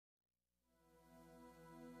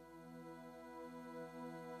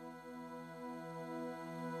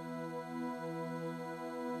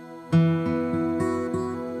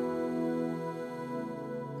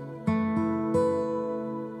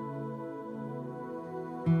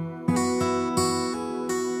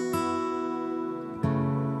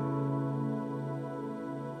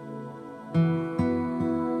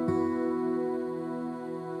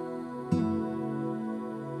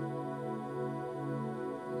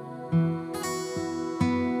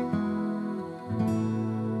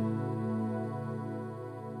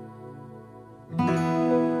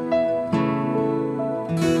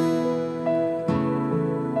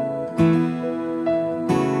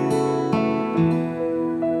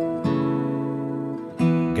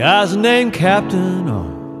Guys named Captain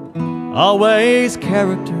are always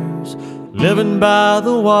characters, living by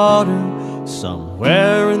the water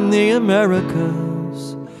somewhere in the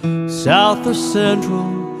Americas, South or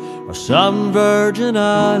Central or some virgin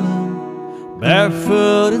island,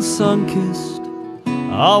 barefoot and sun-kissed,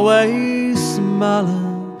 always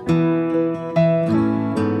smiling.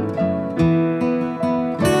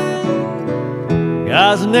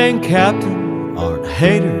 Guys named Captain aren't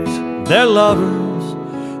haters, they're lovers,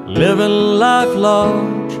 living life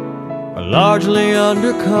large or largely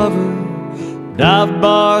undercover. Dive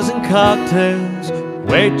bars and cocktails,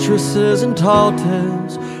 waitresses and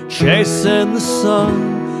totems, chasing the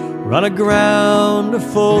sun, run aground or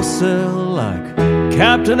full sail like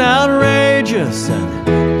Captain Outrageous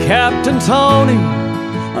and Captain Tony,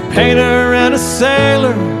 a painter and a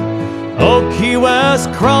sailor, old Key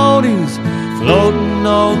West cronys, floating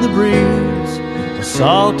on the breeze, the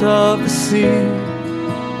salt of the sea,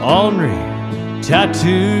 ornery,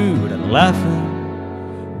 tattooed and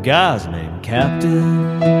laughing, guys named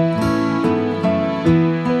Captain.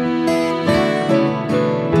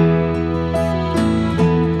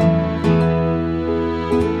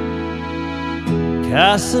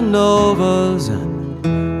 Casanovas and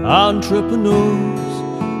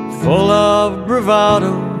entrepreneurs, full of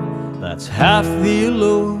bravado, that's half the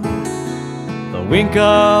allure. The wink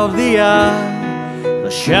of the eye, the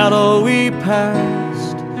shadowy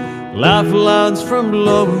past, lifelines from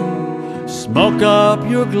blowin, smoke up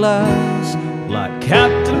your glass like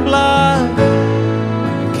Captain Bligh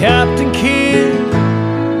and Captain Kidd.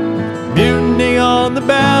 Mutiny on the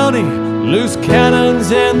Bounty, loose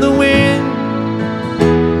cannons in the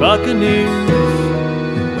wind, buccaneers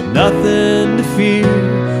with nothing to fear,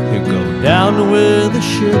 you go down with the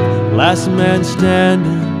ship, last man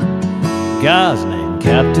standing, guys named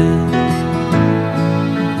Captain.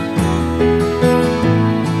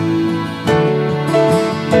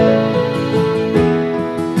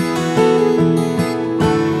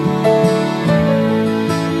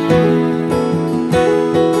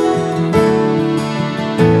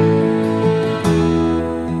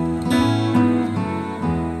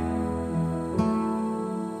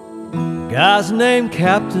 Guys named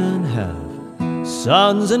Captain have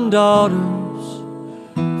sons and daughters,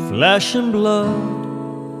 flesh and blood,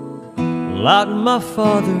 like my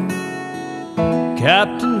father,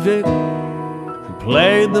 Captain Vic, who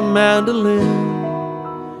played the mandolin.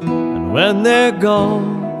 And when they're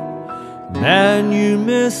gone, man, you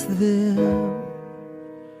miss them,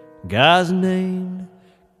 guys named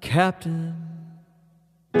Captain.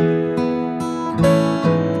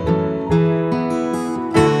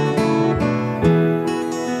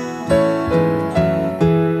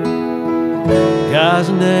 Guys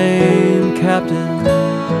named Captain.